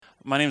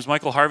My name is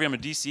Michael Harvey. I'm a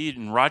DC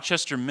in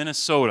Rochester,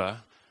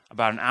 Minnesota,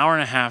 about an hour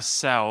and a half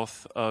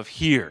south of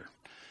here.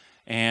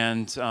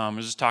 And I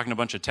was just talking to a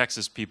bunch of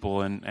Texas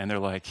people, and they're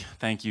like,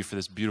 thank you for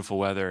this beautiful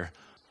weather.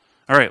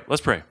 All right,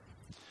 let's pray.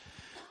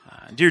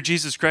 Dear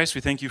Jesus Christ,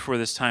 we thank you for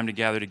this time to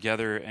gather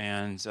together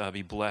and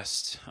be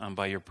blessed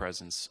by your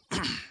presence.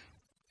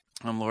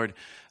 Lord,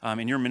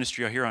 in your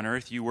ministry out here on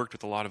earth, you worked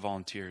with a lot of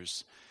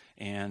volunteers.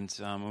 And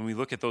when we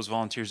look at those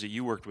volunteers that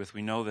you worked with,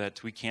 we know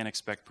that we can't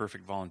expect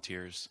perfect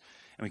volunteers,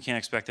 and we can't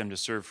expect them to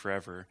serve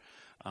forever.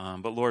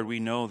 But Lord, we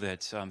know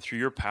that through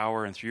your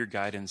power and through your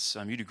guidance,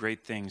 you do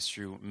great things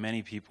through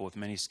many people with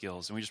many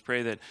skills. And we just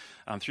pray that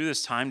through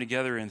this time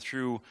together and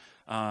through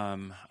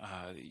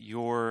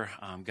your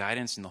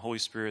guidance and the Holy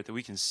Spirit, that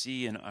we can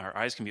see and our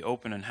eyes can be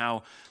open on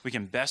how we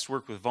can best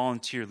work with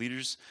volunteer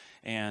leaders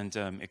and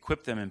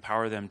equip them,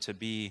 empower them to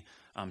be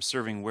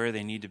serving where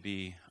they need to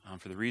be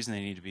for the reason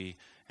they need to be,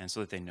 and so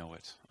that they know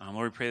it.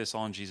 Lord, we pray this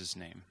all in Jesus'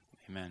 name.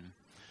 Amen.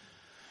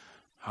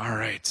 All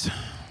right.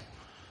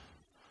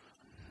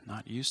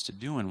 Not used to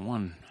doing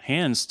one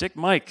hand stick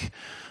mic.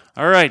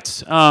 All right.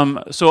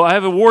 So I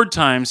have award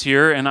times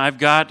here, and I've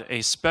got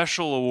a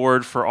special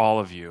award for all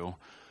of you.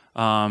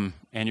 And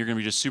you're going to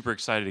be just super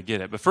excited to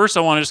get it. But first,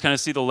 I want to just kind of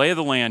see the lay of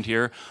the land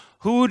here.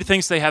 Who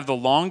thinks they have the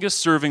longest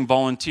serving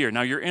volunteer?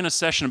 Now, you're in a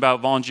session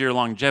about volunteer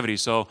longevity,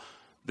 so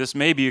this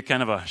may be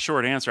kind of a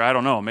short answer. I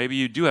don't know. Maybe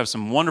you do have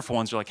some wonderful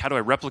ones. You're like, how do I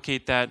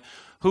replicate that?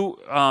 Who,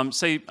 let's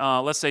say,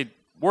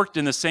 worked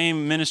in the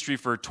same ministry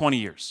for 20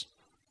 years?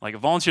 Like a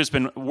volunteer's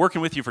been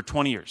working with you for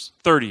 20 years,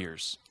 30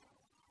 years,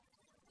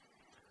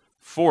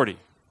 40.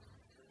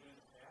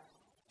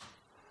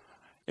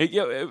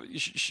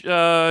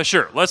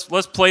 Sure.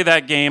 Let's play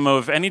that game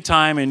of any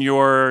time in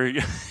your,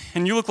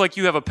 and you look like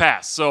you have a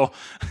pass. So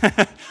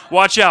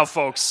watch out,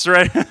 folks.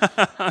 Right?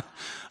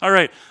 All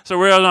right. So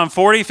we're on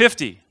 40,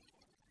 50,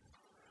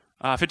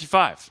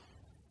 55,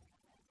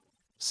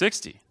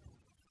 60.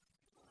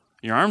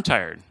 Your arm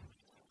tired.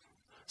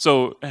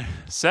 So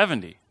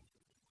 70.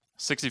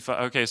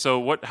 65. Okay, so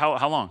what?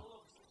 How long?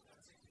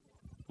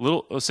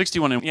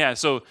 61. Yeah.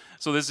 So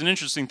there's an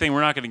interesting thing.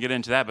 We're not going to get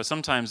into that, but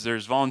sometimes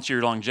there's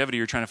volunteer longevity.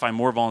 You're trying to find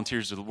more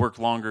volunteers to work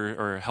longer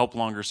or help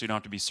longer, so you don't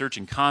have to be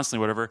searching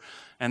constantly, whatever.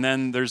 And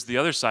then there's the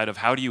other side of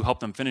how do you help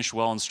them finish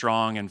well and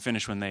strong and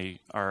finish when they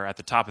are at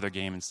the top of their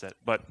game instead.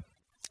 But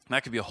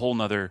that could be a whole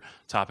nother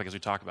topic as we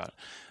talk about it.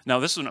 Now,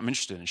 this is what I'm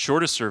interested in: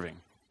 shortest serving.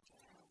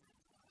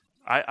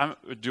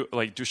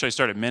 Should I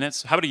start at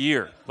minutes? How about a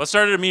year? Let's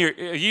start at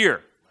a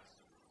year.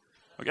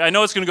 Okay, I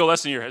know it's going to go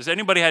less than a year. Has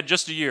anybody had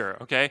just a year?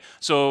 Okay,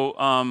 so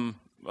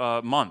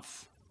a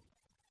month,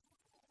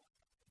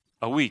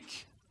 a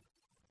week,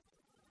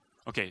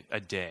 okay, a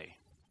day.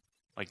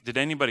 Like, did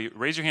anybody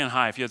raise your hand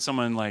high if you had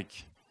someone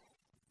like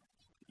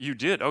you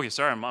did? Okay,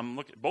 sorry, I'm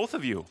looking. Both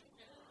of you.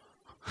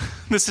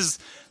 This is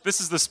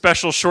the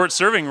special short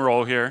serving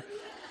role here.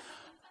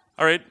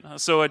 All right,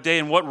 so a day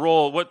in what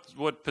role,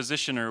 what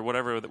position or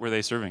whatever were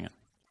they serving in?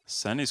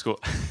 Sunday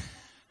school.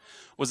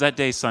 Was that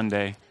day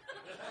Sunday?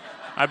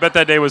 I bet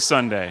that day was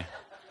Sunday.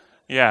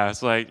 Yeah,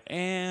 it's like,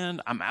 and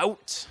I'm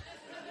out,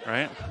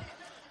 right?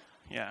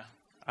 Yeah,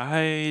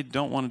 I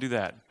don't want to do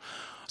that.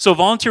 So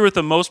volunteer with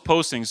the most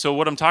postings. So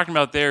what I'm talking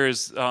about there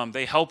is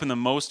they help in the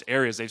most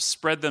areas. They've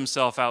spread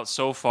themselves out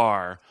so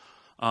far.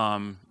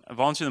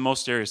 Volunteer in the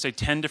most areas. Say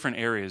 10 different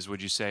areas,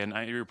 would you say? And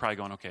you're probably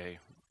going, okay,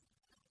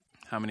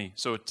 how many?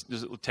 So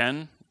is it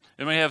 10?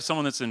 It may have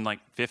someone that's in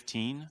like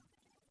 15.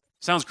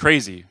 Sounds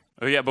crazy.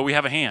 Oh yeah, but we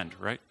have a hand,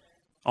 right?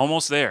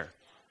 Almost there.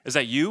 Is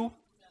that you?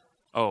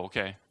 Oh,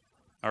 okay.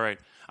 All right.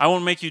 I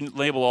won't make you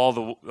label all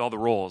the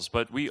roles,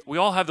 but we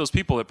all have those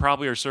people that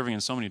probably are serving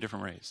in so many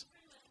different ways.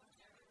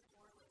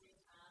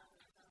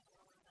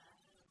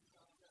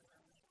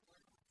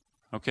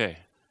 Okay.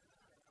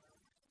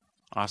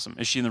 Awesome.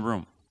 Is she in the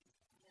room?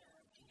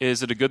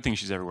 Is it a good thing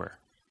she's everywhere?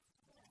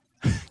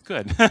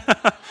 Good.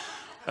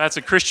 That's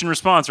a Christian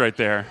response right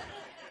there.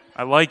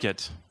 I like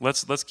it.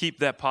 Let's keep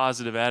that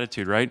positive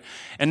attitude, right?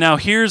 And now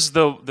here's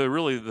the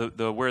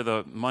where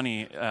the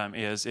money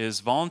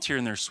is volunteer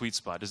in their sweet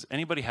spot. Does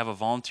anybody have a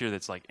volunteer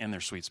that's like in their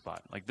sweet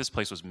spot? Like this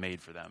place was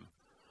made for them.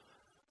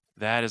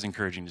 That is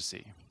encouraging to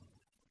see.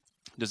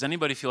 Does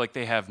anybody feel like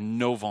they have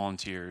no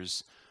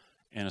volunteers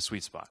in a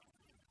sweet spot?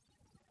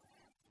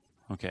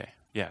 Okay.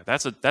 Yeah,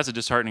 that's a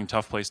disheartening,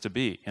 tough place to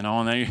be. You know,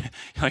 and then you're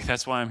like,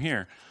 that's why I'm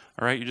here.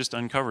 All right, you just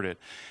uncovered it.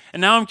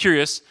 And now I'm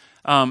curious,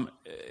 what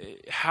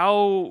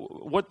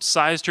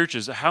size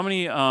churches, how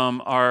many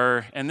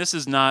are, and this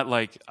is not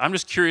like, I'm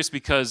just curious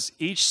because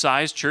each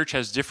size church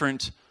has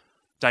different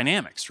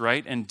dynamics,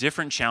 right? And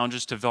different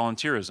challenges to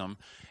volunteerism.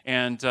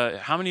 And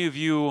how many of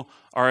you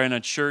are in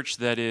a church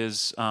that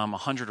is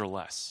 100 or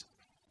less?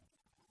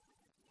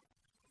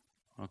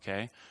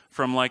 Okay,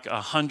 from like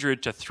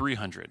 100 to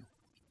 300.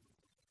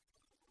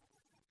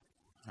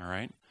 All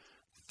right,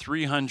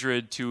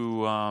 300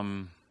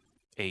 to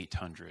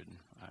 800.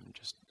 I'm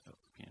just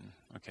being,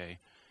 okay,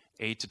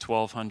 8 to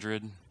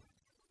 1,200,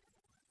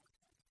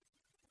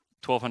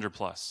 1,200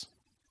 plus.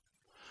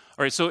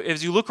 All right, so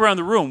as you look around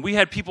the room, we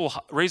had people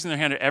raising their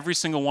hand at every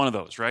single one of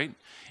those, right?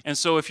 And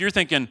so if you're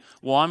thinking,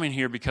 well, I'm in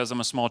here because I'm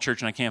a small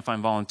church and I can't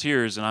find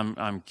volunteers and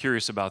I'm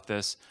curious about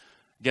this,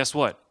 guess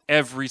what?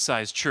 Every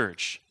size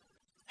church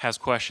has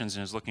questions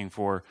and is looking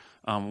for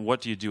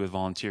what do you do with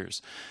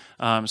volunteers.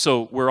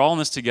 So we're all in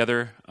this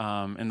together.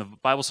 In the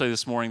Bible study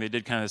this morning, they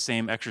did kind of the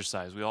same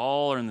exercise. We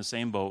all are in the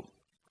same boat.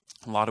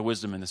 A lot of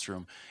wisdom in this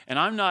room. And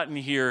I'm not in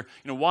here,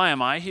 why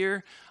am I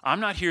here? I'm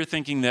not here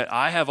thinking that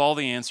I have all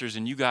the answers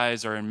and you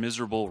guys are in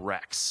miserable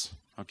wrecks,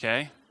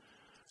 okay?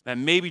 That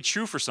may be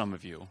true for some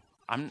of you.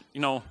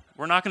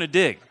 We're not going to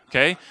dig,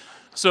 okay?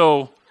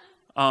 So,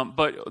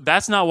 but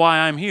that's not why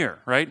I'm here,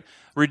 right?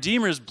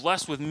 Redeemer is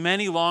blessed with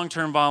many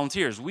long-term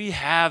volunteers. We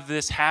have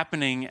this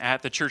happening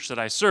at the church that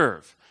I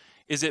serve.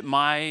 Is it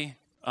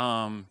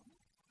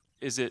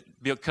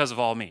because of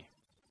all me?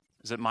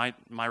 Is it my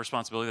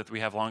responsibility that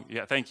we have long?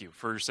 Yeah, thank you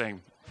for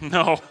saying,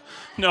 no.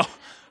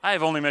 I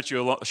have only met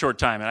you a short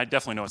time, and I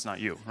definitely know it's not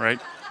you,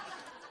 right?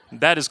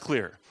 That is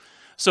clear.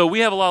 So we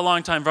have a lot of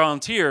long-time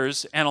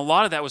volunteers, and a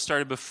lot of that was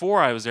started before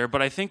I was there,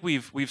 but I think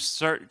we've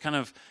kind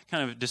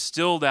of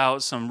distilled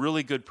out some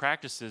really good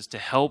practices to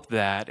help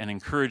that and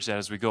encourage that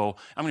as we go.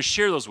 I'm going to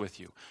share those with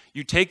you.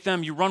 You take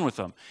them, you run with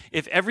them.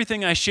 If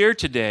everything I share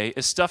today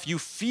is stuff you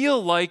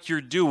feel like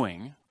you're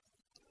doing,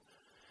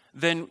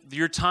 then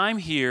your time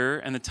here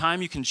and the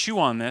time you can chew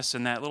on this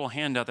and that little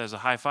handout that has a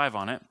high five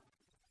on it,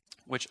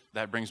 which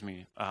that brings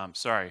me,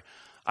 sorry,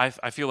 I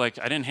feel like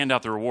I didn't hand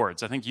out the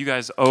rewards. I think you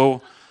guys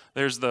owe,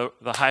 there's the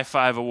high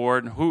five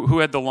award. Who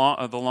had the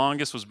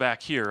longest was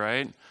back here,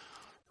 right?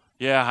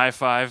 Yeah, high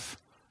five.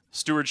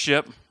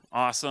 Stewardship,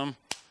 awesome.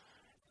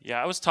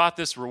 Yeah, I was taught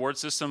this reward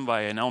system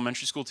by an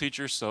elementary school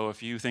teacher, so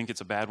if you think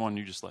it's a bad one,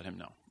 you just let him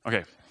know.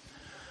 Okay.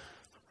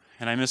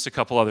 And I missed a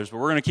couple others, but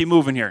we're going to keep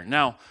moving here.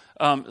 Now,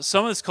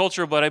 some of this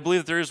cultural, but I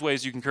believe that there is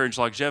ways you can encourage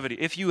longevity.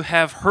 If you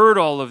have heard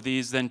all of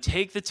these, then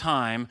take the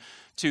time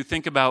to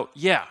think about,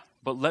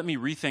 but let me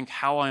rethink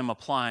how I'm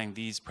applying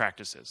these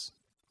practices,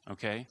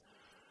 okay?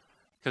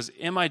 Because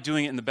am I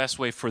doing it in the best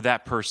way for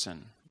that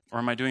person, or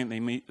am I doing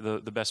it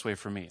the best way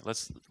for me?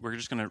 We're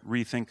just going to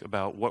rethink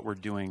about what we're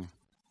doing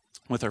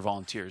with our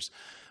volunteers.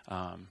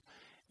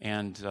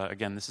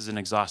 Again, this isn't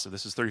exhaustive.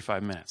 This is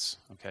 35 minutes,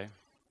 okay?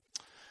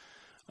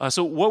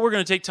 So what we're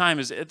going to take time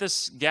is at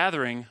this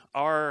gathering,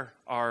 our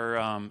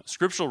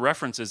scriptural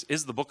references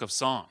is the book of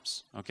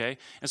Psalms, okay?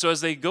 And so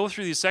as they go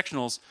through these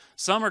sectionals,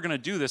 some are going to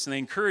do this, and they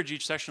encourage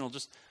each sectional,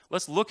 just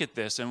let's look at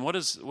this, and what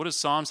does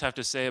Psalms have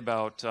to say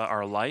about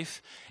our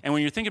life? And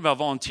when you're thinking about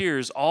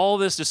volunteers, all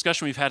this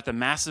discussion we've had at the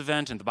mass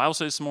event and the Bible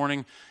study this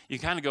morning, you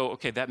kind of go,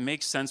 okay, that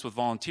makes sense with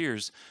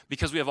volunteers,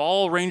 because we have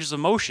all ranges of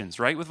emotions,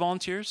 right, with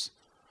volunteers?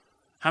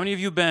 How many of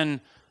you have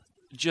been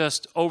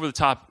just over the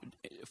top,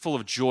 full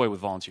of joy with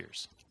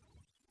volunteers?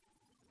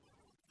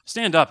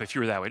 Stand up if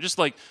you were that way. Just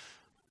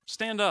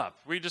stand up.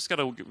 We just got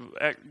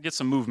to get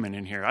some movement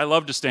in here. I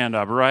love to stand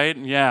up, right?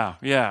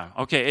 Yeah.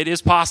 Okay, it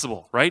is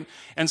possible, right?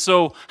 And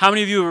so how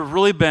many of you have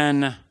really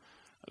been,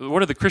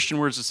 what are the Christian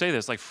words to say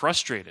this? Like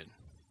frustrated.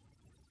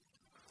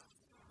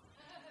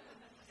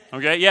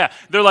 Okay, yeah.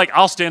 They're like,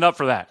 I'll stand up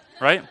for that,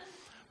 right?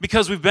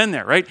 Because we've been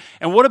there, right?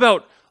 And what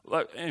about,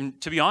 and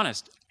to be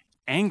honest,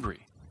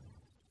 angry?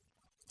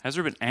 Has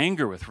there been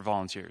anger with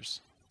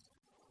volunteers?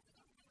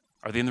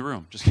 Are they in the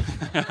room? Just kidding.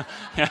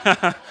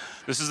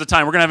 This is the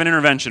time. We're going to have an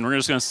intervention. We're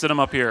just going to sit them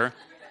up here, and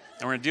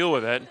we're going to deal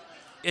with it.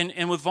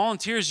 And with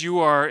volunteers, you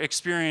are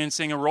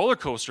experiencing a roller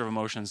coaster of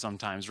emotions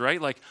sometimes, right?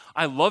 Like,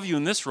 I love you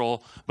in this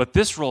role, but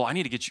this role, I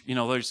need to get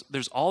you,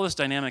 there's all this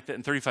dynamic that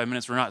in 35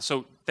 minutes we're not.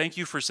 So thank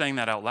you for saying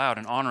that out loud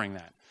and honoring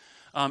that.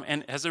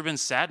 And has there been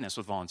sadness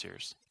with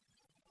volunteers?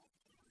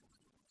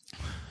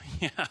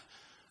 Yeah,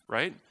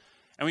 right?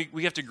 And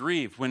we have to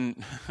grieve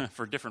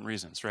for different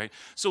reasons, right?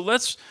 So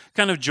let's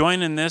kind of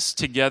join in this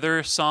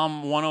together,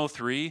 Psalm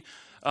 103.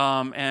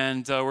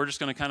 We're just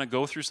going to kind of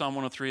go through Psalm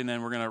 103, and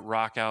then we're going to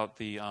rock out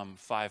the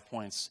 5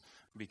 points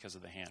because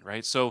of the hand,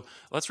 right? So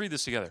let's read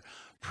this together.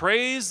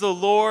 Praise the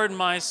Lord,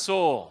 my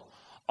soul.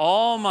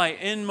 All my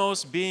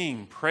inmost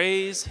being,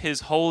 praise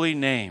his holy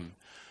name.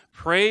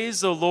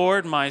 Praise the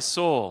Lord, my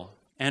soul,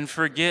 and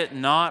forget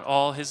not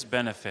all his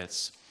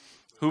benefits,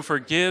 who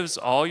forgives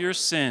all your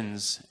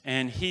sins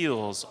and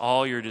heals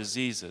all your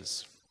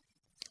diseases.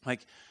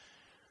 Like,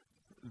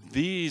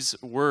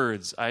 these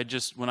words,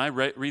 when I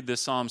read this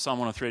Psalm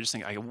 103, I just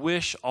think, I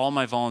wish all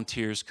my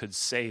volunteers could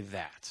say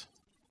that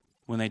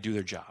when they do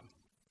their job.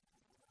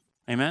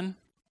 Amen?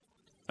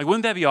 Like,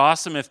 wouldn't that be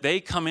awesome if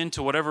they come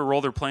into whatever role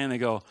they're playing, they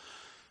go,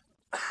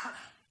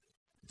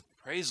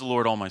 praise the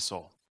Lord, all my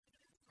soul.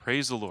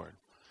 Praise the Lord.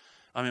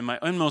 I mean, my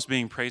inmost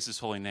being, praise his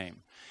holy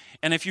name.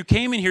 And if you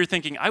came in here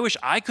thinking, I wish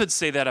I could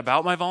say that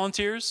about my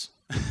volunteers,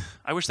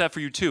 I wish that for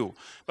you too.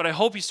 But I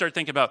hope you start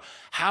thinking about,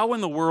 how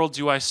in the world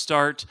do I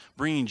start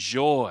bringing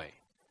joy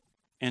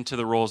into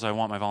the roles I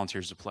want my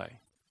volunteers to play?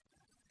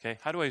 Okay,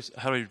 how do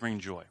I bring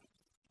joy?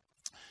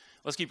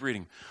 Let's keep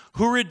reading.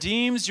 Who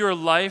redeems your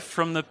life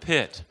from the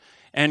pit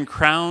and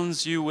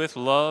crowns you with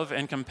love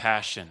and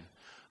compassion,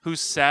 who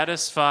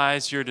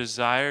satisfies your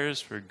desires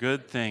for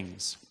good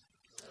things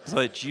so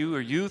that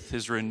your youth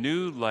is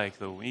renewed like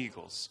the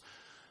eagles.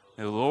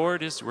 The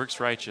Lord works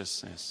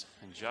righteousness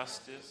and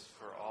justice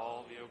for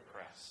all the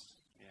oppressed.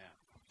 Yeah.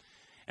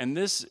 And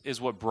this is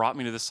what brought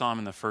me to this psalm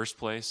in the first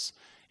place,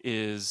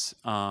 is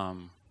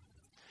and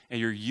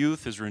your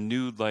youth is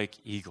renewed like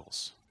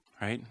eagles,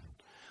 right?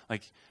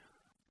 Like,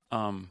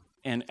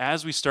 and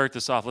as we start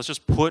this off, let's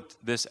just put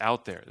this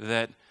out there,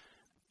 that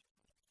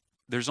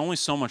there's only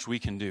so much we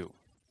can do,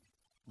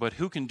 but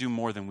who can do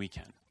more than we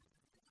can?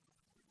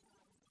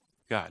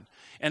 God.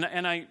 And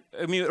I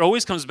mean, it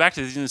always comes back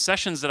to these. In the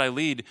sessions that I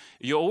lead,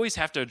 you always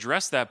have to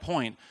address that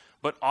point,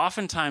 but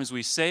oftentimes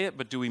we say it,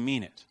 but do we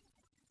mean it?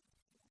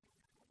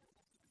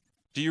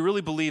 Do you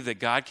really believe that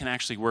God can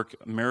actually work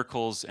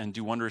miracles and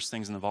do wondrous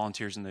things in the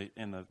volunteers and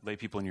the lay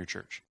people in your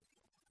church?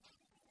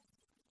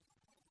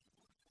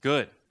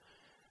 Good.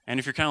 And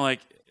if you're kind of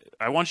like,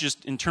 I want you to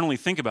just internally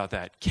think about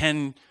that.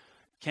 Can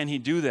he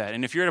do that?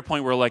 And if you're at a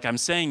point where, like, I'm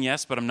saying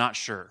yes, but I'm not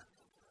sure,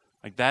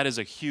 like, that is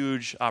a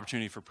huge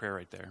opportunity for prayer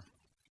right there.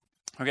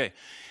 Okay,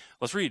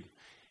 let's read.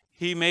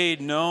 He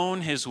made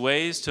known his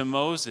ways to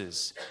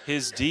Moses,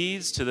 his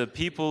deeds to the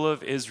people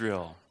of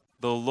Israel.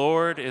 The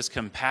Lord is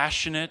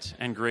compassionate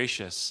and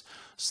gracious,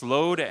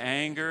 slow to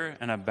anger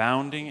and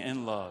abounding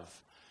in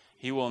love.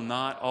 He will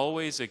not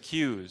always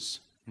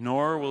accuse,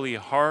 nor will he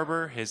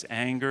harbor his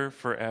anger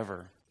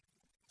forever.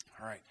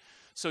 All right.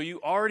 So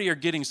you already are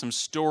getting some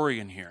story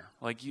in here.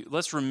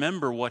 Let's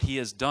remember what he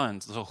has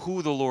done, so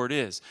who the Lord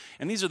is.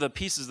 And these are the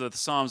pieces of the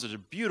Psalms that are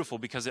beautiful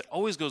because it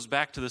always goes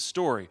back to the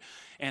story.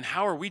 And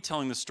how are we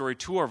telling the story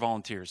to our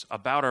volunteers,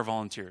 about our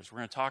volunteers? We're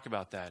going to talk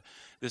about that.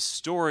 This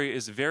story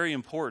is very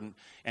important,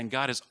 and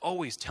God is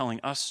always telling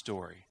us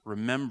story.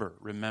 Remember.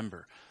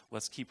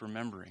 Let's keep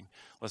remembering.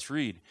 Let's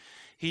read.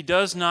 He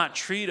does not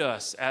treat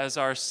us as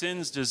our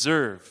sins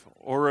deserve,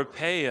 or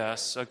repay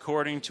us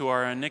according to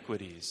our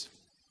iniquities.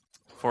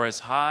 For as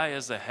high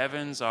as the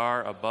heavens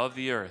are above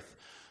the earth,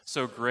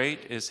 so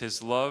great is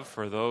his love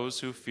for those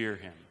who fear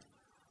him.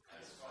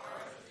 As far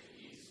as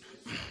the east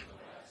is from the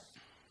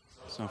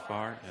west, so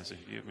far as he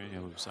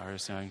moves our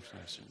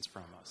transgressions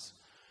from us.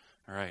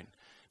 All right.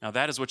 Now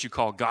that is what you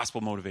call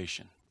gospel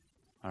motivation.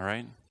 All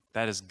right?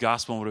 That is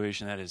gospel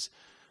motivation. That is,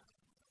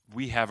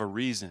 we have a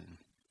reason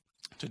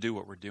to do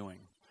what we're doing.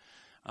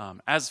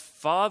 As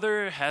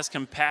Father has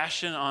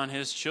compassion on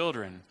his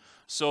children,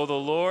 so the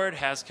Lord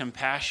has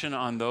compassion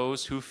on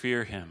those who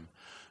fear him.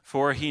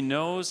 For he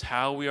knows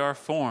how we are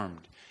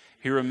formed.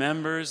 He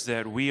remembers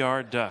that we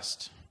are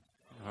dust.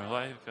 Our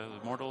life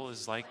as mortal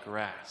is like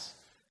grass.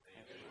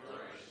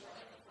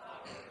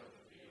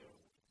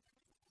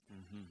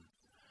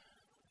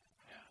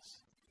 Yes.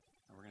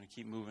 And we're going to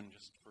keep moving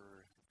just for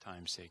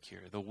time's sake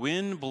here. The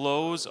wind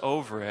blows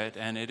over it,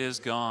 and it is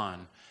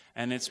gone,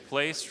 and its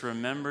place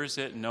remembers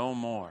it no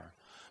more.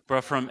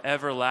 But from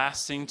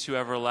everlasting to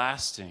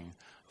everlasting,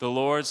 the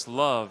Lord's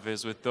love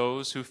is with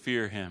those who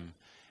fear him,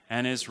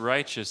 and his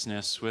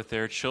righteousness with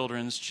their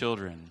children's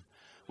children,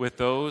 with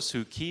those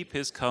who keep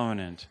his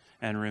covenant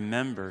and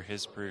remember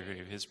his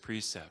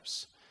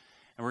precepts.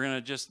 And we're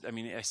going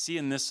to I see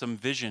in this some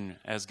vision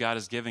as God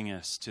is giving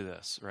us to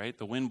this, right?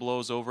 The wind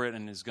blows over it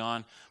and is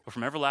gone. But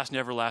from everlasting to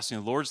everlasting,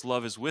 the Lord's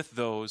love is with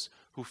those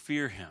who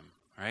fear him,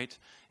 right?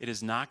 It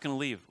is not going to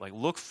leave. Like,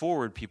 look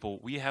forward, people.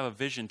 We have a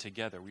vision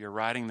together. We are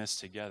riding this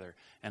together,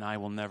 and I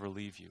will never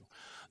leave you.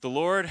 The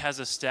Lord has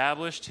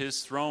established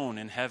his throne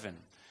in heaven,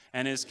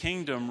 and his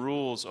kingdom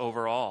rules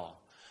over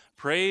all.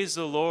 Praise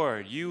the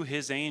Lord, you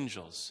his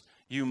angels,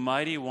 you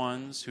mighty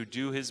ones who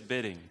do his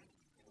bidding,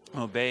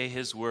 obey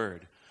his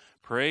word.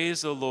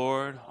 Praise the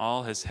Lord,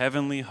 all his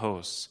heavenly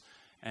hosts,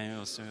 and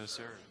will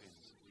serve,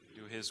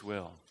 do his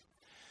will.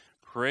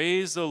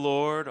 Praise the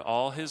Lord,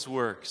 all his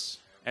works,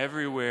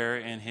 everywhere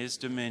in his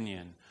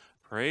dominion.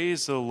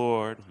 Praise the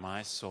Lord,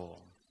 my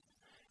soul.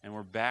 And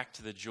we're back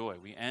to the joy.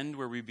 We end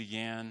where we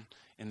began,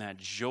 in that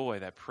joy,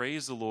 that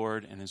praise the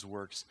Lord and his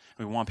works.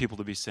 We want people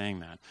to be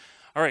saying that.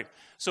 All right,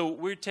 so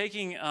we're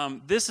taking,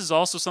 this is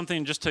also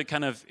something just to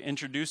kind of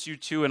introduce you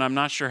to, and I'm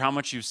not sure how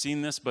much you've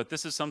seen this, but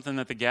this is something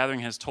that the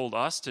gathering has told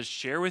us to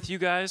share with you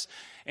guys.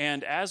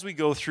 And as we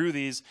go through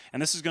these, and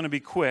this is going to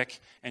be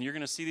quick, and you're going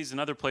to see these in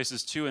other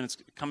places too, and it's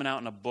coming out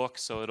in a book,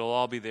 so it'll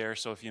all be there.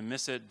 So if you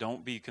miss it,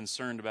 don't be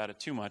concerned about it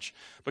too much.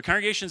 But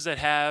congregations that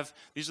have,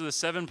 these are the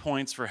 7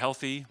 points for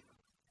healthy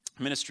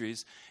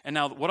ministries. And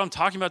now what I'm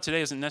talking about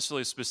today isn't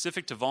necessarily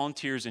specific to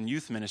volunteers in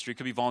youth ministry. It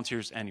could be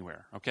volunteers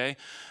anywhere, okay?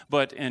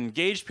 But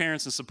engaged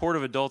parents and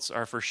supportive adults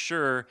are for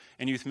sure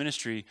in youth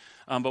ministry.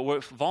 But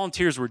what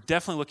volunteers, we're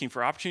definitely looking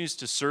for opportunities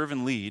to serve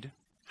and lead.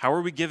 How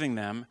are we giving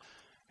them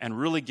and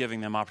really giving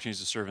them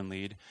opportunities to serve and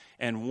lead?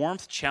 And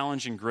warmth,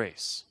 challenge, and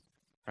grace,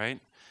 right?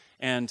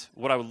 And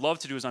what I would love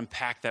to do is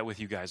unpack that with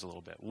you guys a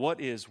little bit.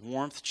 What is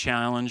warmth,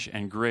 challenge,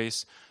 and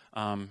grace?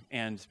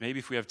 And maybe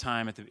if we have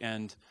time at the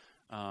end,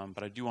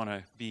 but I do want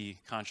to be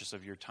conscious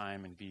of your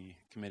time and be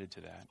committed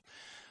to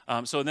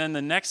that. So then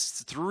the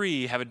next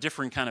 3 have a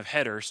different kind of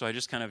header, so I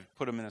just kind of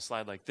put them in a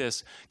slide like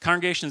this.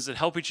 Congregations that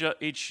help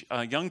each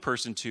young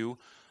person to,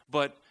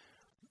 but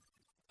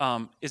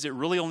is it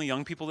really only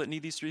young people that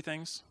need these 3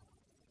 things?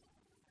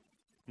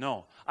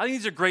 No. I think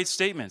these are great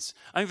statements.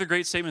 I think they're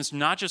great statements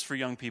not just for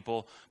young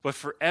people, but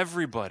for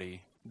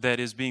everybody that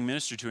is being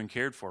ministered to and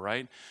cared for,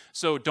 right?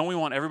 So don't we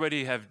want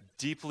everybody to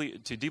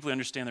deeply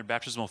understand their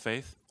baptismal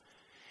faith?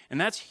 And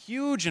that's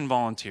huge in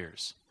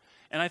volunteers.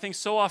 And I think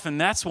so often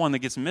that's one that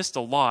gets missed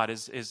a lot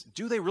is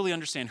do they really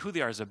understand who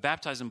they are as a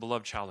baptized and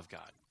beloved child of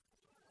God?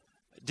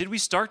 Did we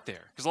start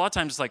there? Because a lot of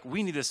times it's like,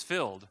 we need this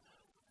filled,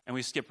 and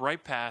we skip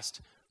right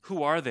past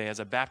who are they as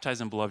a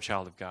baptized and beloved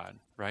child of God,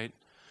 right?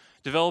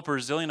 Develop a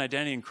resilient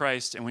identity in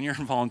Christ, and when you're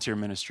in volunteer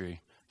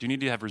ministry, do you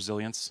need to have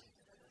resilience?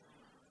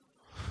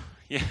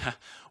 Yeah,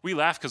 we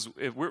laugh because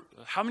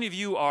how many of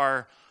you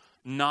are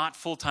not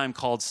full-time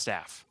called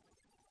staff?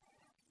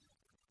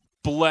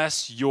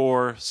 Bless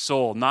your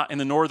soul. Not in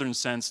the northern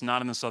sense,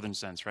 not in the southern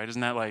sense, right?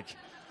 Isn't that like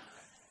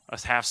a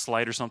half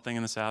slight or something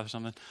in the south or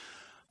something?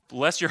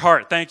 Bless your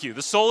heart. Thank you.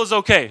 The soul is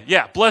okay.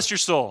 Yeah, bless your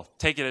soul.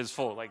 Take it as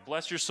full. Like,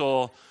 bless your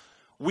soul.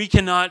 We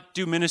cannot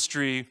do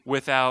ministry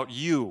without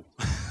you.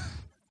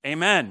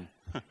 Amen.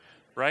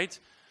 Right?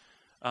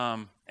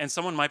 And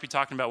someone might be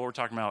talking about what we're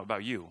talking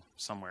about you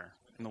somewhere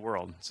in the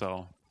world.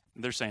 So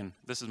they're saying,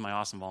 this is my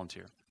awesome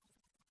volunteer.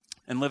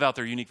 And live out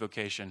their unique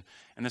vocation.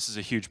 And this is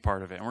a huge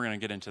part of it. And we're going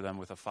to get into them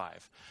with a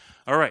 5.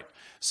 All right.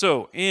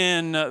 So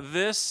in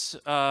this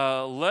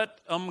Let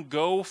 'em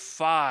Go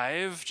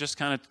 5, just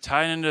kind of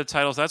tying into the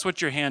titles, that's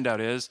what your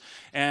handout is.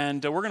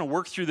 And we're going to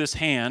work through this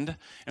hand.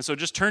 And so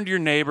just turn to your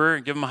neighbor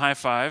and give them a high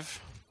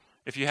five.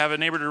 If you have a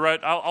neighbor to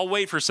write, I'll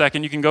wait for a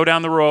second. You can go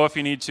down the row if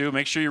you need to.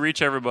 Make sure you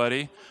reach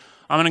everybody.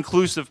 I'm an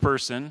inclusive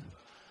person.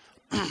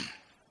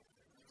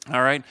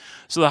 All right.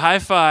 So the high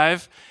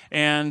five,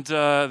 and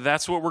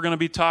that's what we're going to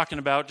be talking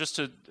about. They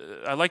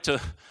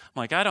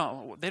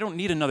don't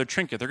need another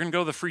trinket. They're going to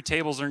go to the free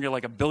tables. They're going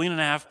to get like 1.5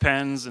 billion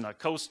pens and a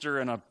coaster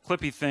and a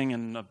clippy thing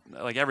and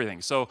like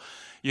everything. So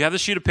you have the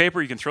sheet of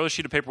paper. You can throw the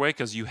sheet of paper away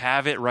because you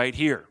have it right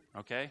here.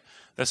 Okay.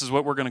 This is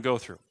what we're going to go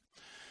through.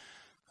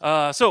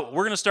 So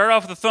we're going to start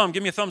off with a thumb.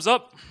 Give me a thumbs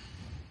up.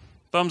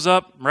 Thumbs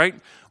up, right?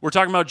 We're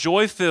talking about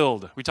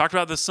joy-filled. We talked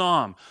about the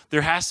psalm.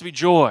 There has to be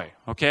joy,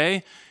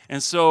 okay?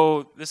 And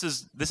so this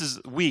is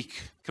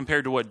weak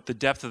compared to what the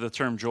depth of the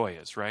term joy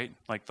is, right?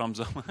 Like thumbs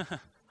up.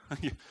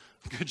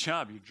 Good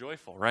job, you're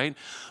joyful, right?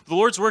 The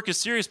Lord's work is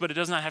serious, but it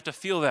does not have to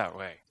feel that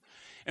way.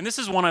 And this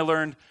is one I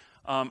learned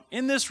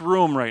in this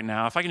room right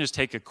now. If I can just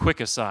take a quick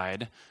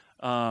aside.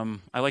 I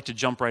like to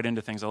jump right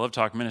into things. I love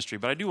talk ministry,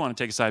 but I do want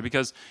to take a side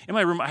because in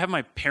my room, I have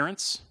my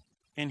parents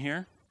in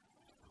here.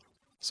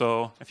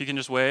 So if you can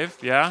just wave,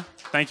 yeah.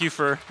 Thank you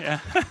for, yeah.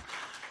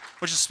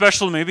 Which is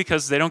special to me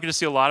because they don't get to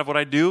see a lot of what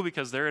I do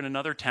because they're in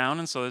another town,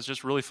 and so it's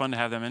just really fun to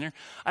have them in here.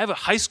 I have a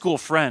high school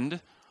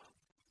friend,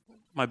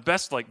 my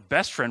best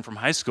friend from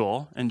high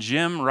school, and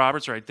Jim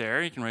Roberts right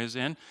there. You can raise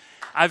his hand.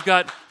 I've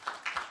got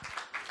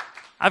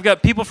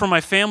people from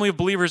my family of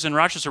believers in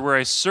Rochester where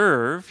I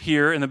serve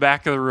here in the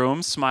back of the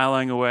room,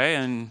 smiling away,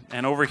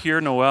 and over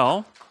here,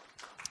 Noel.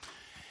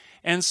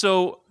 And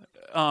so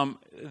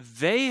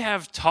they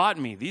have taught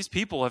me, these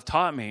people have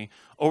taught me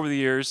over the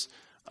years,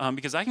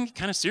 because I can get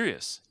kind of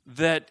serious,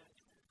 that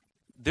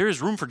there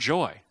is room for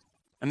joy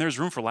and there's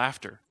room for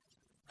laughter,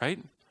 right?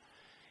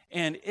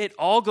 And it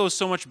all goes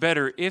so much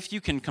better if you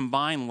can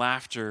combine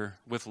laughter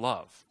with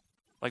love.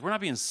 Like, we're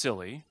not being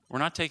silly. We're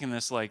not taking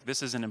this like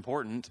this isn't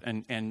important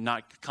and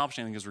not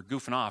accomplishing anything because we're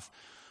goofing off.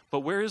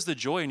 But where is the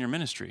joy in your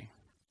ministry?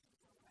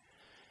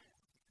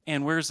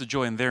 And where is the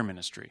joy in their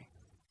ministry?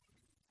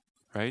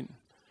 Right?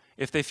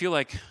 If they feel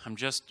like I'm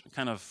just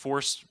kind of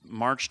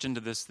marched into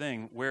this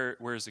thing, where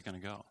is it going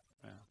to go?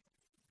 Yeah.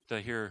 Did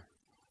I hear?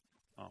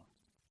 Oh,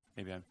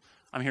 maybe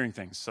I'm hearing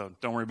things, so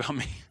don't worry about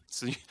me.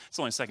 It's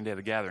only the second day of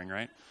the gathering,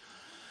 right?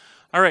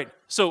 All right,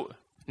 so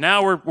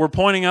now we're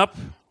pointing up.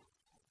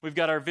 We've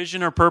got our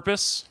vision or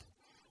purpose.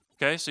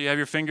 Okay, so you have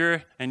your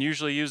finger, and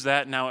usually use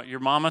that. Now,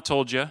 your mama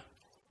told you,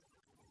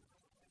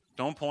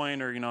 don't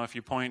point, or, if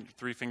you point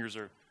 3 fingers,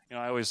 or,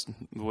 I always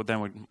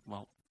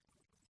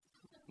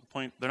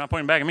point. They're not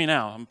pointing back at me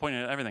now. I'm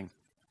pointing at everything.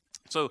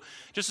 So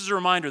just as a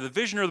reminder, the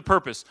vision or the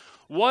purpose.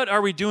 What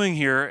are we doing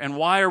here, and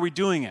why are we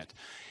doing it?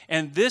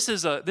 And this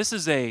is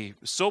a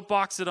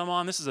soapbox that I'm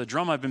on. This is a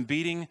drum I've been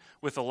beating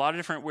with a lot of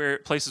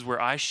different places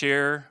where I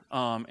share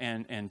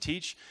and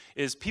teach,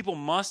 is people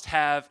must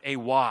have a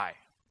why.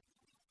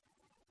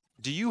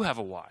 Do you have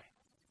a why?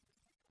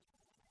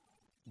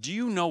 Do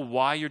you know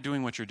why you're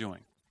doing what you're doing?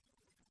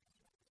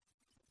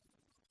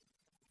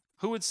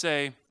 Who would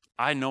say,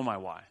 I know my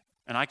why,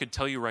 and I could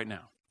tell you right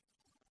now?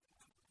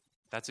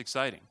 That's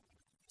exciting.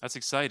 That's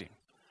exciting.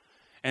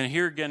 And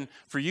here again,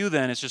 for you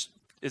then, this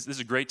is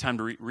a great time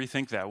to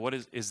rethink that. What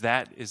is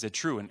it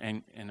true?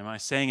 And am I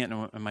saying it,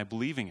 and am I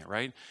believing it,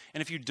 right?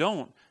 And if you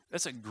don't,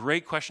 that's a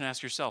great question to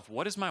ask yourself.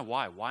 What is my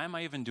why? Why am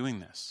I even doing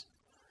this?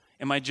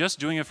 Am I just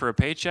doing it for a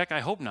paycheck?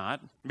 I hope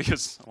not,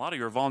 because a lot of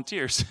you are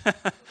volunteers.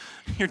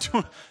 You're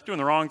doing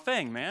the wrong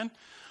thing, man.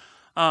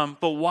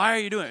 But why are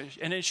you doing it?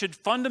 And it should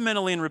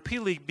fundamentally and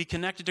repeatedly be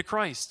connected to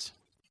Christ.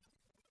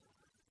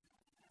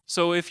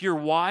 So if your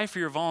why for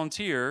your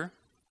volunteer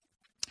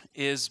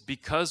is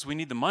because we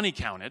need the money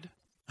counted,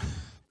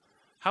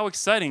 How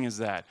exciting is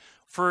that?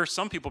 For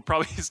some people,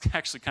 probably it's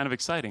actually kind of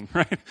exciting,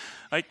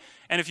 right?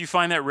 And if you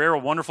find that rare or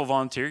wonderful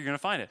volunteer, you're going to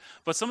find it.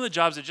 But some of the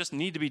jobs that just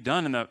need to be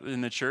done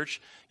in the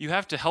church, you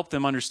have to help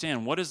them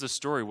understand what is the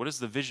story, what is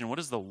the vision, what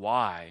is the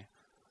why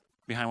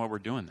behind what we're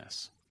doing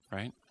this,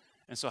 right?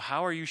 And so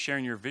how are you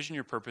sharing your vision,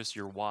 your purpose,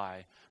 your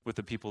why with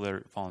the people that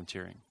are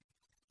volunteering?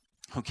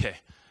 Okay,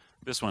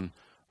 this one.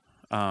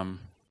 All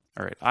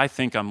right, I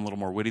think I'm a little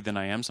more witty than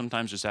I am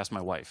sometimes. Just ask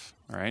my wife,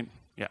 all right?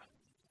 Yeah,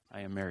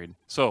 I am married.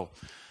 So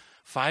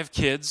 5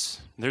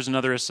 kids, there's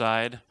another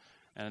aside,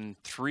 and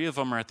 3 of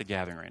them are at the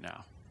gathering right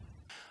now.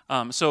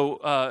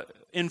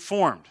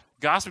 Informed.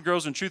 Gossip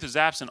grows when truth is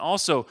absent.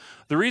 Also,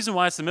 the reason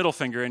why it's the middle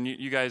finger, and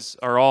you guys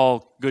are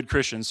all good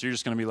Christians, so you're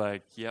just going to be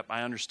like, yep,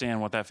 I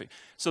understand what that...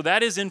 So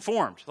that is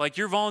informed. Like,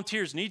 your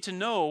volunteers need to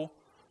know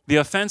the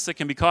offense that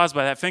can be caused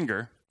by that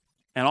finger,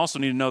 and also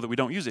need to know that we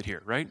don't use it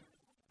here, right?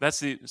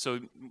 So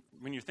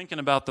when you're thinking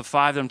about the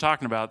 5 that I'm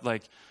talking about,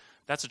 like,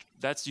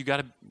 that's you got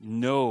to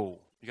know.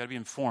 You got to be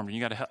informed,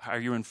 and are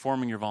you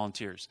informing your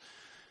volunteers?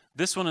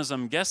 This one is,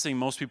 I'm guessing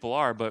most people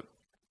are, but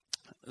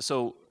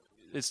so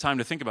it's time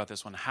to think about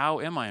this one.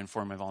 How am I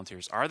informing my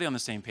volunteers? Are they on the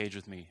same page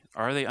with me?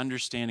 Are they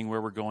understanding where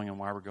we're going and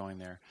why we're going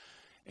there?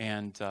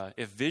 And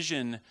if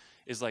vision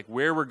is like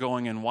where we're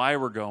going and why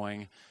we're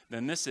going,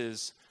 then this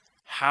is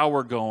how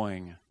we're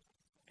going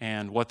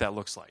and what that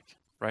looks like,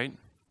 right?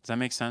 Does that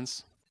make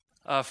sense?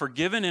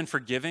 Forgiven and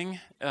forgiving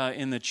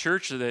in the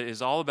church that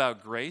is all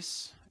about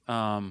grace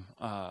and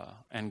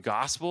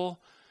gospel.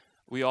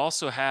 We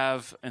also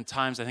have, at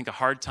times, I think, a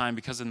hard time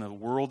because in the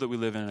world that we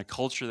live in, a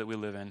culture that we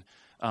live in,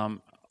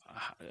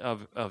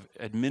 of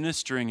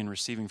administering and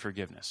receiving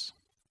forgiveness.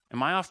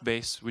 Am I off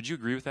base? Would you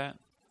agree with that?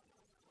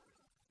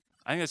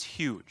 I think that's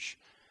huge.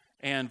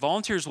 And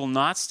volunteers will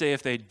not stay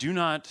if they do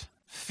not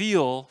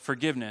feel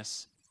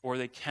forgiveness or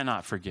they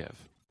cannot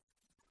forgive.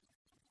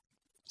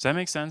 Does that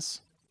make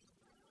sense?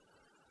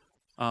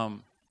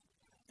 And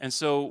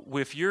so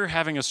if you're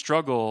having a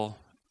struggle,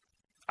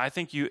 I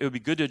think it would be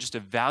good to just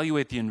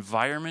evaluate the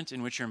environment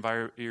in which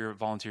your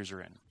volunteers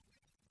are in.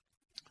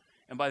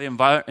 And by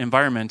the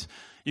environment,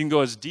 you can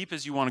go as deep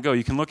as you want to go.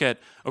 You can look at,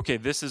 okay,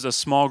 this is a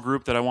small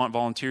group that I want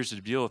volunteers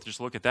to deal with. Just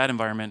look at that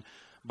environment.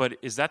 But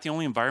is that the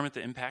only environment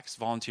that impacts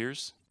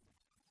volunteers?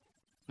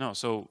 No.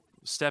 So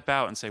step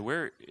out and say,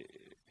 where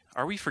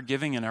are we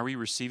forgiving and are we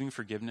receiving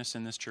forgiveness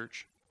in this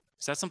church?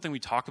 Is that something we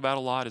talk about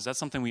a lot? Is that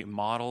something we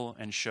model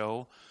and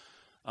show?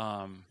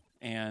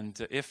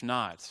 And if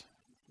not,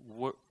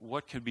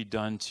 what could be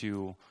done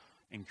to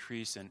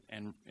increase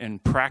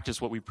and practice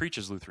what we preach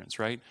as Lutherans,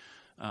 right?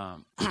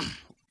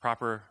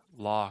 Proper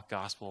law,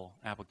 gospel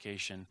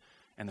application,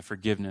 and the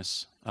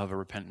forgiveness of a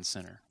repentant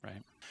sinner,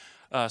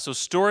 right? So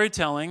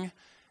storytelling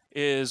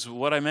is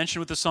what I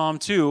mentioned with the Psalm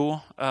 2,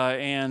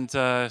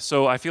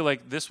 so I feel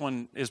like this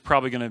one is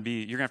probably going to be,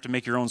 you're going to have to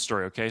make your own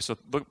story, okay? So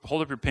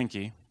hold up your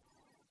pinky,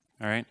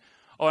 all right?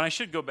 Oh, and I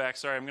should go back,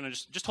 sorry, I'm going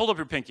to just hold up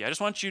your pinky. I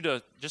just want you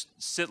to just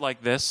sit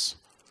like this,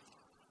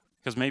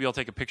 because maybe I'll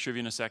take a picture of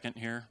you in a second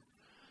here.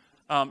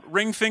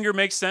 Ring finger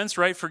makes sense,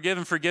 right? Forgive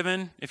and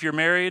forgiven. If you're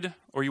married,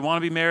 or you want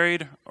to be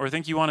married, or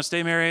think you want to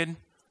stay married,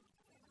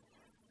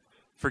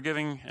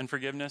 forgiving and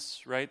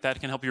forgiveness, right? That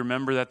can help you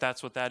remember that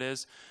that's what that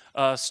is.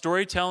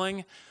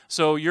 Storytelling.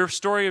 So your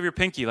story of your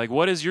pinky, like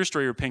what is your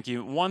story of your pinky?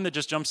 One that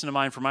just jumps into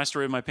mind for my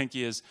story of my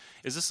pinky is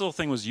this little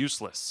thing was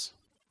useless.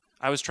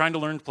 I was trying to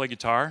learn to play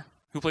guitar.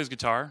 Who plays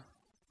guitar?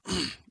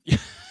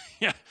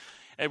 Yeah.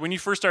 And when you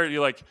first started,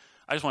 you're like,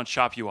 I just want to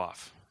chop you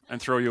off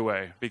and throw you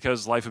away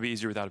because life would be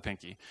easier without a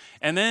pinky.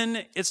 And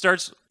then it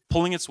starts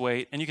pulling its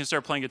weight, and you can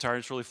start playing guitar.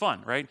 It's really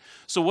fun, right?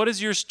 So what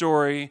is your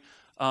story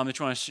that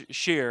you want to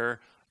share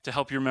to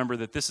help you remember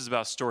that this is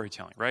about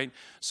storytelling, right?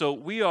 So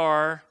we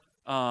are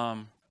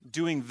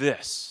doing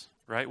this,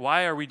 right?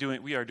 Why are we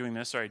doing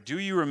this? Sorry. Do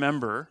you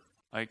remember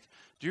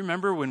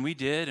when we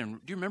did,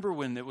 and do you remember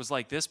when it was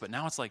like this, but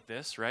now it's like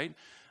this, right?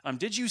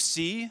 Did you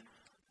see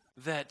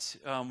that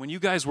when you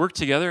guys worked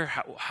together,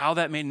 how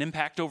that made an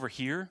impact over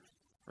here,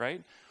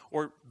 right?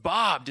 Or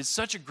Bob did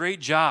such a great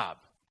job.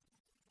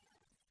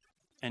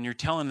 And you're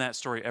telling that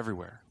story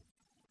everywhere.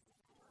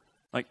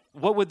 Like,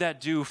 what would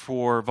that do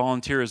for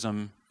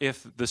volunteerism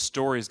if the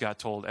stories got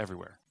told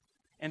everywhere?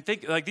 And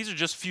think, like, these are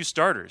just few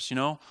starters, you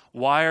know?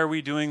 Why are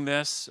we doing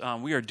this?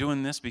 We are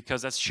doing this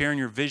because that's sharing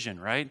your vision,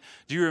 right?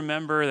 Do you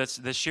remember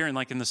that's sharing,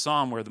 like in the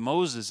Psalm where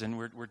Moses, and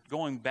we're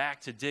going back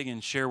to dig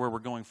and share where we're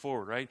going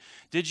forward, right?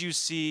 Did you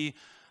see,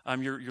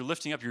 you're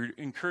lifting up, you're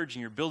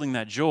encouraging, you're building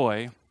that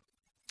joy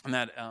and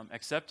that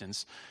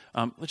acceptance.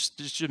 Let's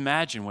just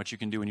imagine what you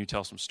can do when you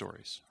tell some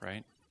stories,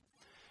 right?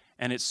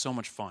 And it's so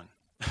much fun,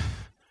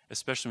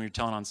 especially when you're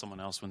telling on someone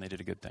else when they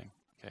did a good thing,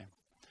 okay?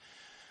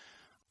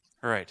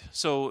 All right,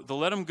 so the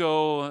let them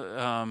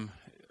go,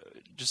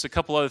 just a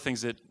couple other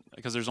things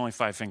because there's only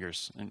 5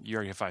 fingers, and you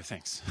already have 5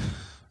 things.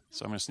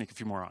 So I'm going to sneak a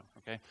few more on,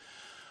 okay?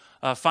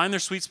 Find their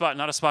sweet spot,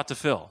 not a spot to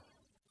fill,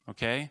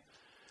 okay?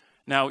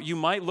 Now, you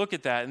might look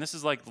at that, and this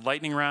is like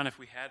lightning round. If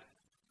we had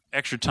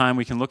extra time,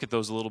 we can look at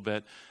those a little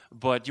bit.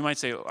 But you might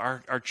say,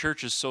 our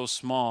church is so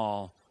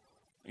small,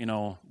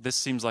 this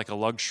seems like a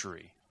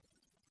luxury.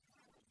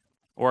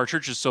 Or our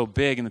church is so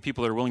big and the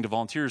people that are willing to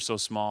volunteer are so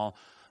small,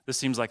 this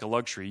seems like a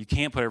luxury. You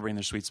can't put everybody in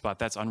their sweet spot.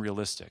 That's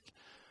unrealistic.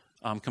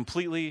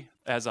 Completely,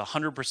 as a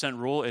 100%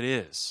 rule, it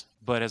is.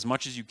 But as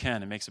much as you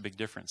can, it makes a big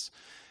difference.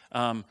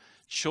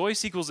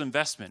 Choice equals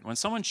investment. When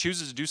someone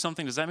chooses to do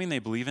something, does that mean they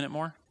believe in it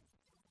more?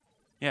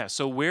 Yeah,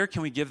 so where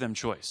can we give them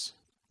choice?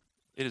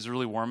 It is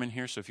really warm in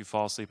here, so if you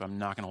fall asleep, I'm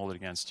not going to hold it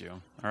against you,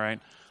 all right?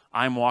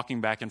 I'm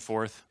walking back and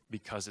forth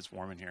because it's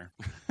warm in here.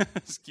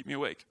 Just keep me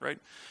awake, right?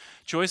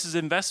 Choice is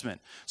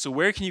investment. So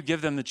where can you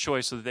give them the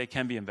choice so that they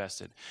can be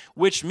invested?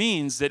 Which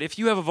means that if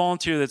you have a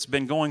volunteer that's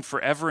been going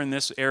forever in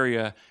this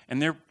area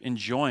and they're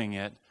enjoying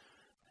it,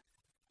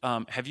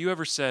 have you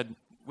ever said,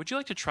 would you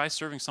like to try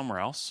serving somewhere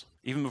else,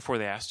 even before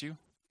they asked you?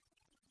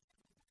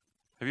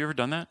 Have you ever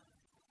done that?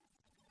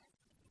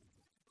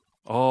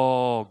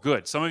 Oh,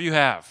 good. Some of you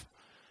have.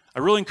 I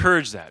really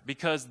encourage that,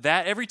 because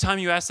that every time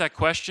you ask that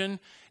question,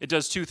 it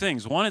does two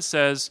things. One, it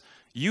says,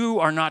 you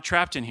are not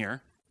trapped in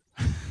here.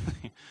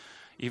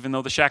 Even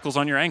though the shackle's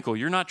on your ankle,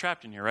 you're not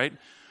trapped in here, right?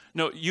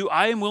 No,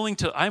 I am willing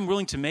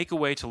to make a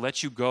way to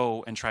let you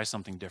go and try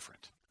something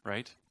different,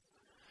 right?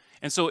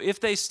 And so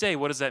if they stay,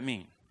 what does that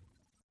mean?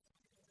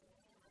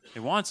 They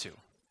want to.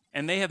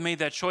 And they have made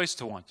that choice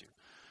to want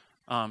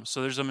to.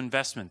 So there's some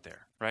investment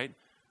there, right?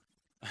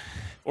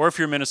 Or if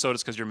you're Minnesota,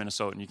 it's because you're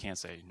Minnesotan, you can't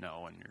say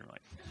no, and you're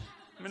like,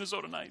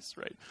 Minnesota nice,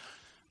 right?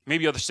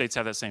 Maybe other states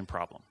have that same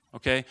problem,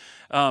 okay?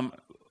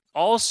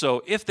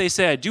 Also, if they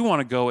say, I do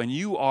want to go, and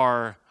you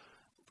are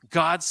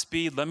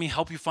Godspeed, let me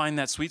help you find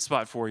that sweet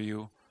spot for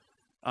you,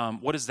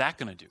 what is that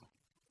going to do?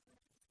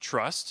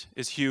 Trust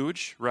is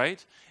huge,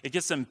 right? It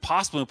gets them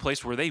possibly in a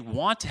place where they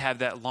want to have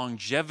that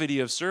longevity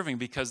of serving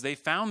because they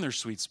found their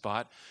sweet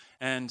spot,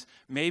 and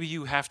maybe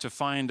you have to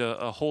find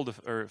a hole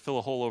or fill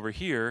a hole over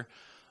here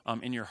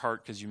in your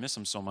heart because you miss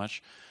them so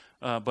much.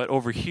 But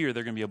over here,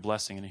 they're going to be a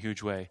blessing in a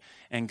huge way.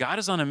 And God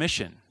is on a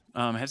mission.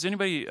 Has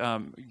anybody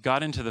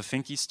got into the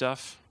Finke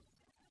stuff?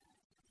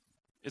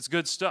 It's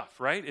good stuff,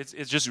 right?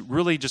 It's just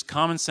really just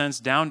common sense,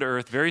 down to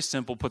earth, very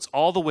simple, puts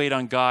all the weight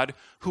on God,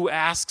 who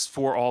asks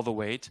for all the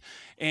weight.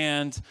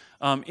 And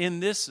in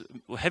this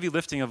heavy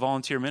lifting of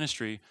volunteer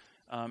ministry,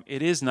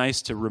 it is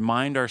nice to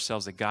remind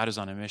ourselves that God is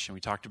on a mission.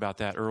 We talked about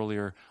that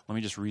earlier. Let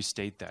me just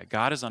restate that.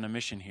 God is on a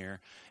mission here.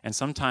 And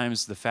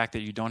sometimes the fact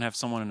that you don't have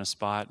someone in a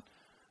spot,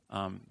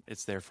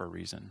 it's there for a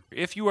reason.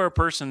 If you are a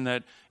person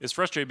that is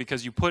frustrated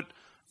because you put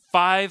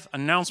 5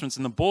 announcements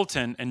in the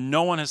bulletin and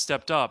no one has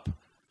stepped up,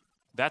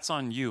 that's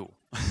on you.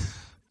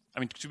 I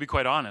mean, to be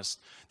quite honest,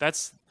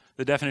 that's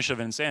the definition of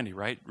insanity,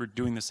 right? We're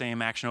doing the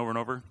same action over and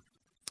over,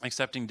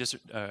 expecting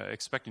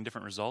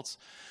different results.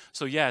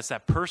 So yeah, it's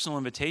that personal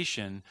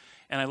invitation.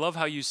 And I love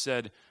how you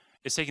said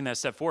it's taking that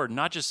step forward,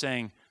 not just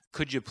saying,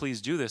 could you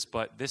please do this,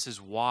 but this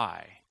is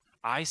why.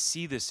 I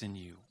see this in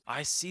you.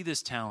 I see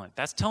this talent.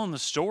 That's telling the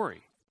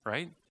story,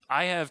 right?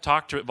 I have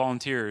talked to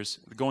volunteers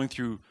going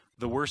through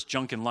the worst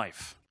junk in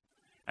life.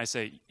 I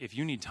say, if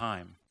you need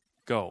time,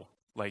 go.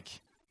 Like,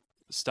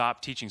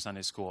 stop teaching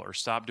Sunday school or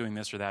stop doing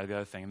this or that or the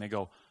other thing. And they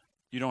go,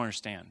 you don't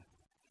understand.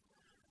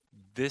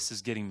 This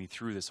is getting me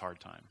through this hard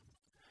time.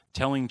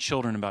 Telling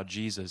children about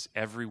Jesus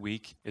every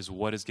week is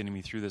what is getting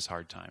me through this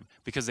hard time.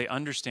 Because they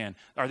understand.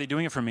 Are they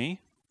doing it for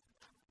me?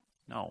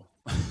 No.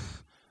 They're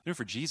doing it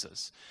for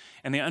Jesus.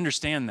 And they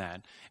understand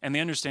that. And they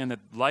understand that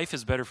life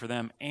is better for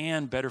them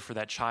and better for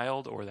that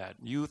child or that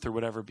youth or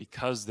whatever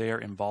because they're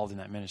involved in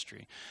that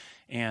ministry.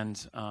 And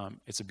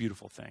it's a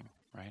beautiful thing,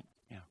 right?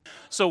 Yeah.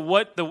 So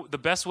what the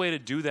best way to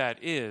do that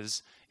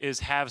is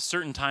have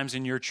certain times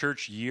in your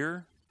church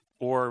year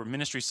or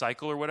ministry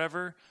cycle or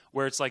whatever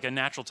where it's like a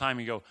natural time.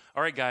 You go,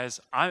 all right,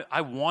 guys,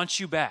 I want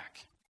you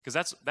back.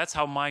 Because that's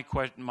how my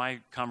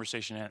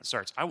conversation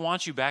starts. I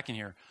want you back in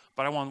here,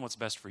 but I want what's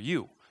best for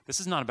you. This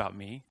is not about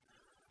me.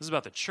 This is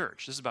about the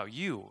church. This is about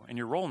you and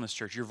your role in this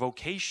church, your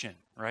vocation,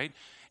 right?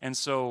 And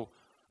so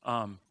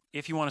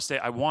if you want to stay,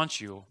 I want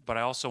you, but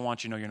I also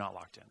want you to know you're not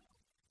locked in.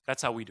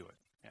 That's how we do it.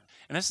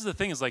 And this is the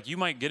thing, is like you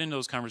might get into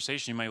those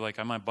conversations, you might like,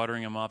 am I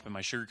buttering them up? Am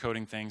I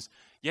sugarcoating things?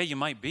 Yeah, you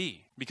might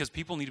be, because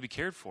people need to be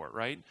cared for,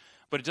 right?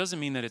 But it doesn't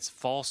mean that it's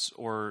false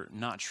or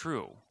not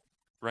true,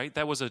 right?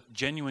 That was a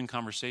genuine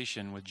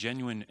conversation with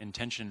genuine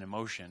intention and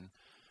emotion,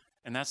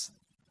 and that's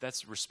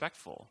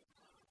respectful,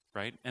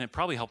 right? And it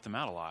probably helped them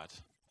out a lot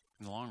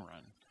in the long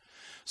run.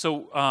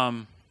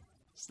 So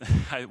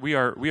we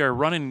are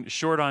running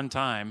short on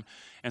time,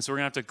 and so we're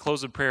going to have to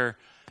close with prayer.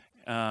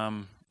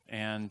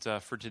 And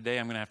for today,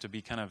 I'm going to have to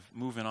be kind of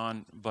moving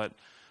on. But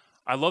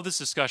I love this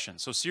discussion.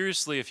 So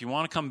seriously, if you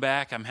want to come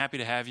back, I'm happy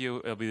to have you.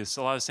 It'll be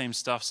a lot of the same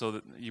stuff, so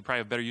that you probably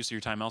have better use of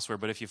your time elsewhere.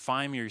 But if you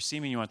find me or you see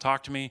me and you want to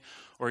talk to me,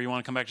 or you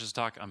want to come back just to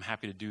talk, I'm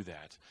happy to do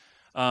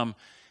that.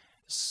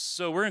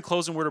 So we're going to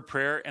close in word of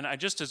prayer. And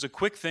just as a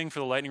quick thing for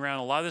the lightning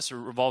round, a lot of this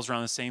revolves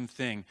around the same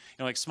thing.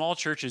 Like small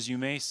churches, you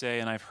may say,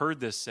 and I've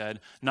heard this said,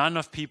 not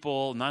enough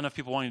people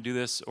wanting to do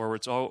this, or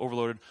it's all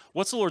overloaded.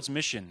 What's the Lord's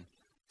mission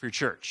for your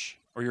church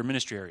or your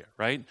ministry area,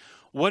 right?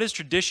 What is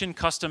tradition,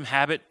 custom,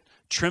 habit?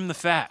 Trim the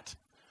fat.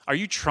 Are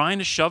you trying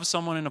to shove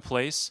someone in a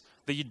place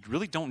that you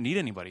really don't need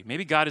anybody.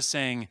 Maybe God is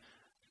saying,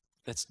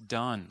 that's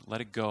done.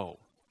 Let it go.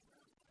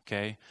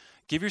 Okay?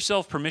 Give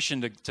yourself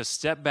permission to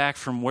step back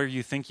from where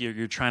you think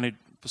you're trying to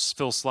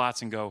fill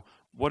slots and go,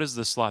 what is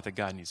the slot that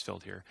God needs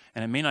filled here?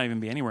 And it may not even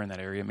be anywhere in that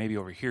area. Maybe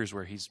over here is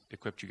where he's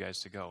equipped you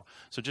guys to go.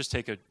 So just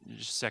take a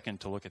second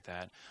to look at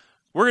that.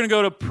 We're going to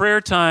go to prayer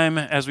time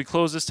as we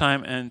close this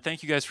time. And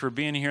thank you guys for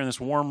being here in this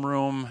warm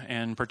room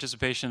and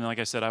participation. And like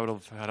I said, I would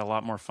have had a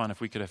lot more fun if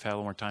we could have had a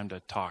little more time to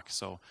talk.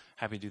 So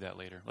happy to do that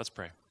later. Let's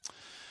pray.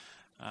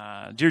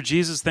 Dear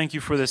Jesus, thank you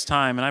for this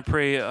time. And I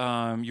pray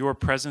your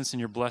presence and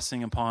your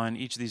blessing upon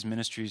each of these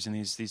ministries and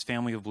these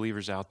family of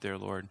believers out there,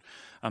 Lord.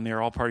 They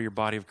are all part of your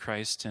body of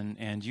Christ.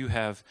 And you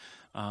have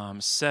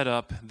set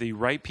up the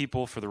right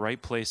people for the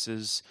right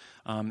places,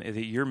 that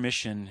your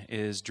mission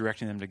is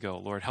directing them to go.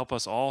 Lord, help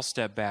us all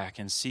step back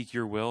and seek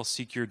your will,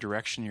 seek your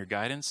direction, your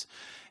guidance.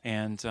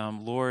 And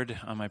Lord,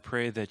 I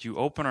pray that you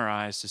open our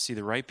eyes to see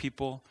the right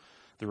people,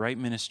 the right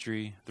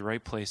ministry, the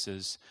right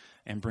places,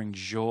 and bring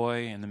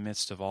joy in the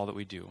midst of all that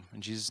we do. In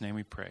Jesus' name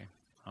we pray.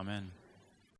 Amen.